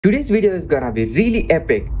Today's video is gonna be really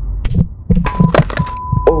epic.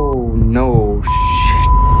 Oh no,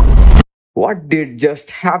 shit. What did just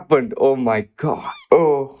happen? Oh my god.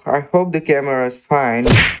 Oh, I hope the camera is fine.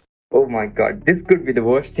 Oh my god, this could be the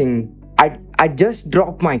worst thing. I just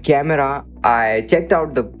dropped my camera. I checked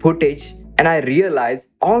out the footage and I realized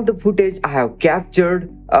all the footage I have captured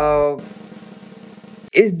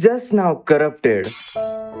is just now corrupted.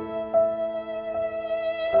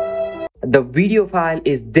 The video file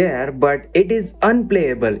is there, but it is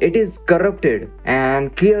unplayable. It is corrupted,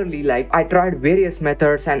 and clearly, like, I tried various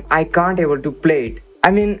methods and I can't able to play it.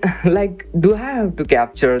 I mean, like, do I have to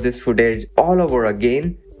capture this footage all over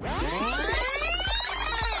again?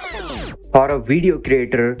 For a video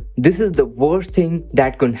creator, this is the worst thing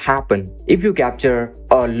that could happen. If you capture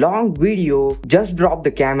a long video, just drop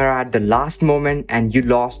the camera at the last moment and you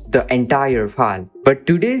lost the entire file. But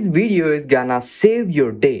today's video is gonna save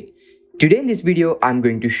your day. Today in this video, I'm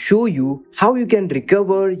going to show you how you can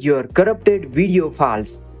recover your corrupted video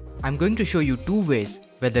files. I'm going to show you two ways,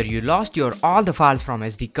 whether you lost all the files from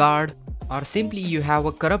SD card or simply you have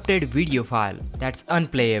a corrupted video file that's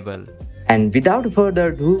unplayable. And without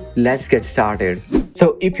further ado, let's get started.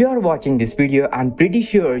 So if you are watching this video, I'm pretty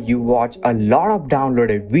sure you watch a lot of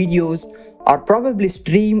downloaded videos or probably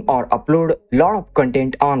stream or upload a lot of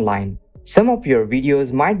content online. Some of your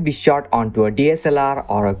videos might be shot onto a DSLR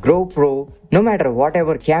or a GoPro. No matter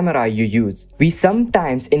whatever camera you use, we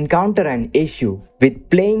sometimes encounter an issue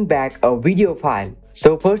with playing back a video file.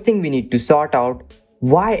 So first thing we need to sort out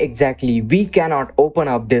why exactly we cannot open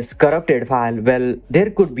up this corrupted file. Well,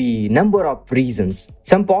 there could be number of reasons.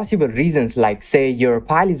 Some possible reasons, like say your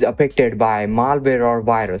file is affected by malware or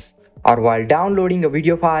virus, or while downloading a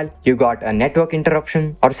video file, you got a network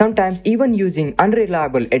interruption, or sometimes even using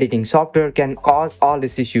unreliable editing software can cause all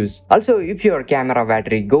these issues. Also, if your camera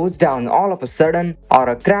battery goes down all of a sudden, or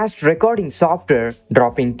a crashed recording software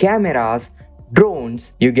dropping cameras,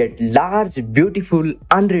 drones, you get large, beautiful,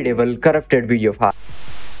 unreadable, corrupted video files.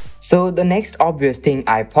 So the next obvious thing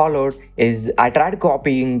I followed is I tried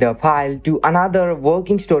copying the file to another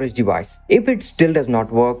working storage device. If it still does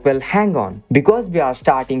not work, well, hang on. Because we are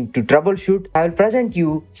starting to troubleshoot, I will present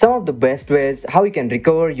you some of the best ways how you can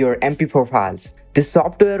recover your MP4 files. This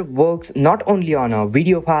software works not only on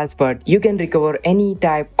video files, but you can recover any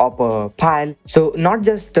type of a file. So not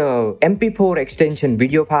just a MP4 extension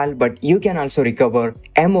video file, but you can also recover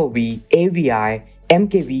MOV, AVI,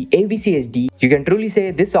 MKV, AVCSD. You can truly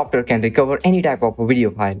say this software can recover any type of a video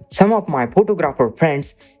file. Some of my photographer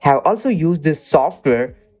friends have also used this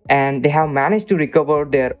software and they have managed to recover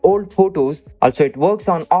their old photos. Also, it works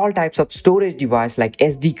on all types of storage device like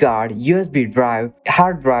SD card, USB drive,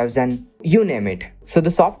 hard drives, and you name it. So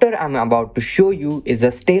the software I'm about to show you is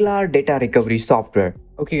a Stellar data recovery software.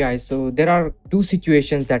 Okay guys, so there are two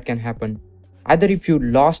situations that can happen. Either if you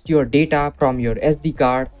lost your data from your SD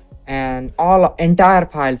card and entire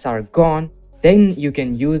files are gone, then you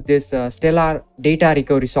can use this Stellar data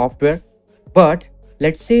recovery software. But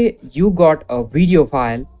let's say you got a video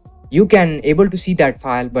file, you can able to see that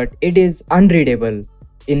file, but it is unreadable.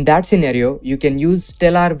 In that scenario, you can use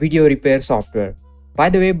Stellar video repair software. By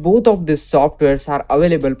the way, both of these softwares are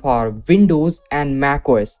available for Windows and Mac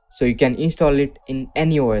OS, so you can install it in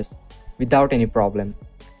any OS without any problem.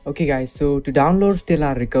 Okay guys, so to download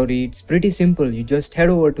Stellar Recovery, it's pretty simple. You just head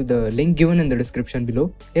over to the link given in the description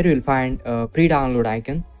below. Here you will find a pre-download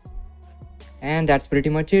icon, and that's pretty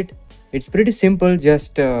much it. It's pretty simple.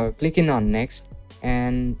 Just click in on next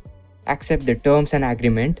and accept the terms and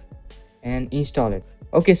agreement and install it.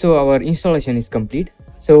 Okay, so our installation is complete.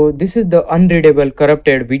 So this is the unreadable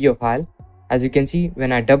corrupted video file. As you can see,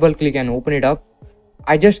 when I double click and open it up,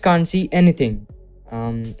 I just can't see anything.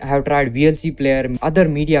 I have tried VLC player, other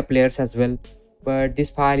media players as well, but this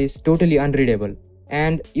file is totally unreadable.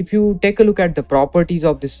 And if you take a look at the properties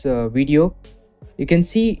of this video, you can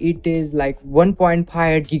see it is like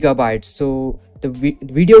 1.58 gigabytes. So the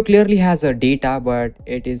video clearly has a data, but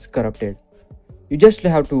it is corrupted. You just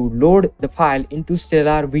have to load the file into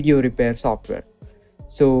Stellar video repair software.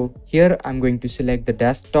 So here I'm going to select the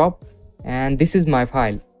desktop and this is my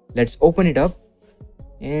file. Let's open it up.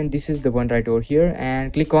 And this is the one right over here,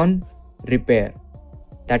 and click on repair.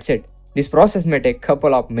 That's it. This process may take a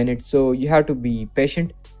couple of minutes, so you have to be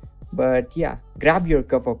patient. But yeah, grab your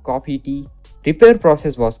cup of coffee, tea. Repair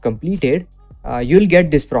process was completed. You'll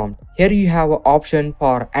get this prompt. Here you have an option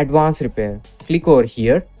for advanced repair. Click over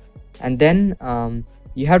here, and then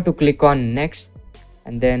you have to click on next.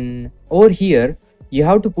 And then over here, you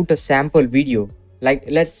have to put a sample video. Like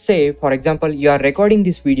let's say, for example, you are recording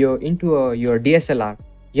this video into your DSLR.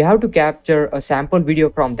 you have to capture a sample video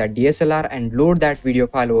from that DSLR and load that video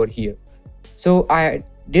file over here. So I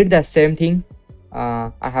did the same thing.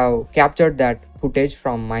 I have captured that footage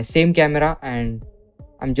from my same camera and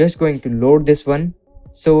I'm just going to load this one.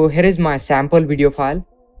 So here is my sample video file.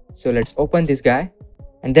 So let's open this guy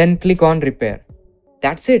and then click on repair.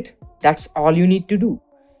 That's it. That's all you need to do.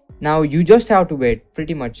 Now you just have to wait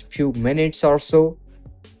pretty much few minutes or so.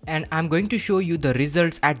 And I'm going to show you the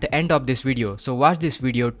results at the end of this video. So watch this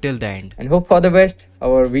video till the end. And hope for the best.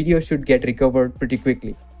 Our video should get recovered pretty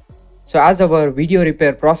quickly. So as our video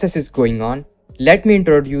repair process is going on, let me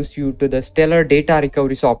introduce you to the Stellar Data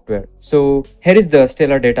Recovery software. So here is the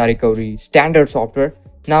Stellar Data Recovery standard software.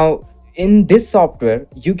 Now in this software,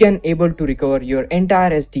 you can able to recover your entire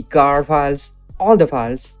SD card files, all the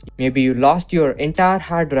files. Maybe you lost your entire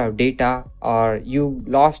hard drive data or you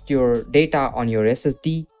lost your data on your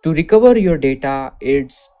SSD. To recover your data,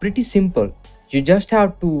 it's pretty simple. You just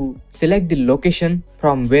have to select the location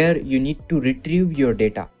from where you need to retrieve your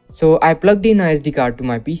data. So I plugged in a SD card to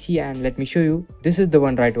my PC and let me show you. This is the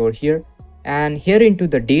one right over here. And here into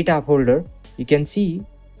the data folder, you can see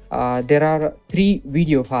there are 3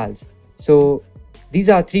 video files. So these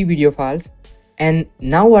are 3 video files. And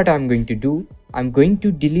now what I'm going to do, I'm going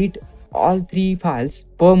to delete all 3 files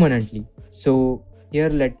permanently. So here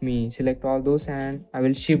let me select all those and I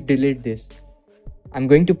will shift delete this. I'm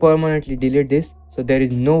going to permanently delete this. So there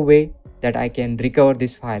is no way that I can recover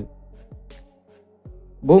this file.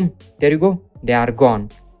 Boom, there you go. They are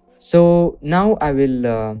gone. So now I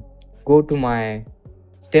will go to my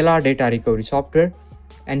Stellar Data Recovery software.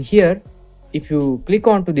 And here, if you click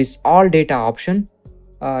onto this all data option,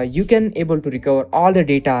 you can able to recover all the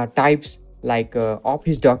data types like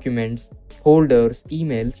office documents, folders,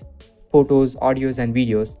 emails, photos, audios and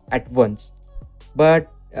videos at once.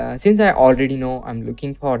 But since I already know I'm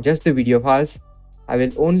looking for just the video files, I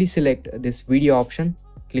will only select this video option,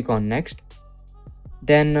 click on next.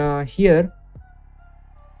 Then here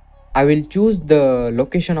I will choose the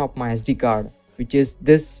location of my SD card, which is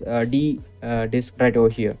this D disk right over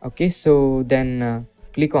here. Okay, so then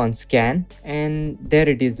click on scan and there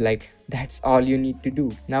it is. Like that's all you need to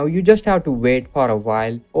do. Now you just have to wait for a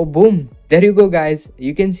while. Oh boom, there you go guys.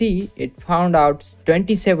 You can see it found out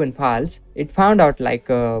 27 files. It found out like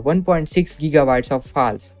 1.6 gigabytes of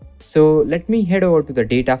files. So let me head over to the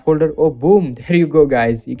data folder. Oh boom, there you go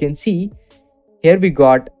guys. You can see here we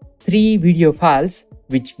got 3 video files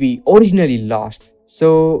which we originally lost.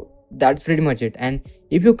 So that's pretty much it. And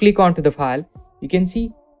if you click onto the file, you can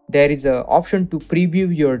see there is an option to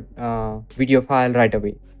preview your video file right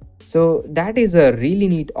away. So that is a really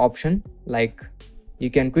neat option. Like you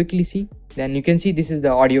can quickly see. Then you can see this is the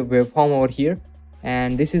audio waveform over here.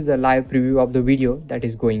 And this is a live preview of the video that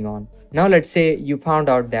is going on. Now let's say you found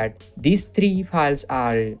out that these 3 files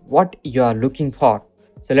are what you are looking for.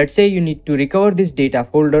 So let's say you need to recover this data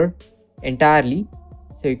folder entirely.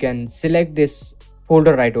 So you can select this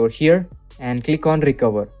folder right over here and click on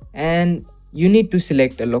recover. And you need to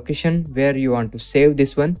select a location where you want to save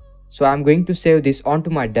this one. So I'm going to save this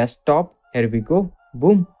onto my desktop. Here we go.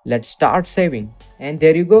 Boom. Let's start saving. And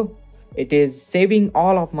there you go. It is saving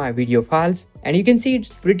all of my video files. And you can see it's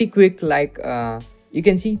pretty quick. Like you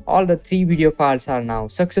can see all the 3 video files are now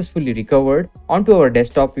successfully recovered. Onto our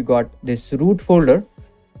desktop, we got this root folder.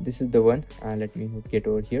 This is the one. Let me get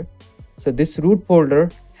over here. So this root folder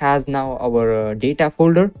has now our data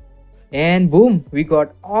folder. And boom, we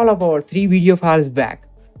got all of our 3 video files back.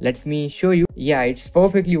 Let me show you. Yeah, it's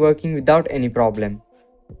perfectly working without any problem.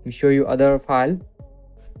 Let me show you other file.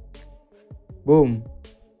 Boom.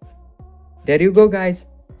 There you go guys.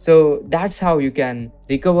 So that's how you can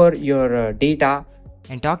recover your data.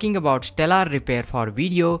 And talking about Stellar Repair for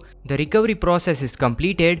video, the recovery process is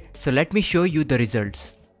completed. So let me show you the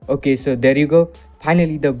results. Okay, so there you go.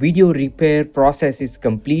 Finally, the video repair process is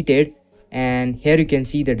completed. And here you can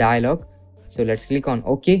see the dialog. So let's click on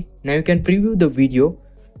OK. Now you can preview the video,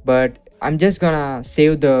 but I'm just gonna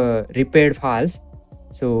save the repaired files.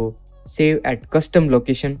 So save at custom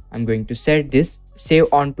location. I'm going to set this save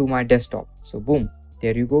onto my desktop. So boom,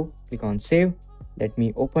 there you go. Click on save. Let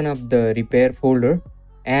me open up the repair folder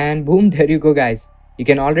and boom, there you go guys. You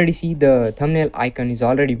can already see the thumbnail icon is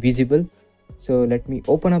already visible. So let me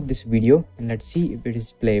open up this video and let's see if it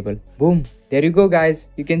is playable. Boom, there you go guys.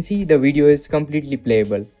 You can see the video is completely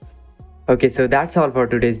playable. Okay, so that's all for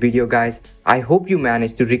today's video guys. I hope you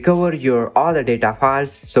managed to recover your all the data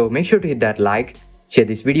files. So make sure to hit that like, share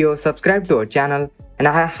this video, subscribe to our channel, and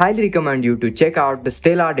I highly recommend you to check out the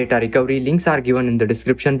Stellar Data Recovery. Links are given in the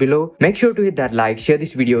description below. Make sure to hit that like, share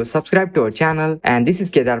this video, subscribe to our channel, and this is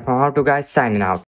Kedar from How To Guys signing out.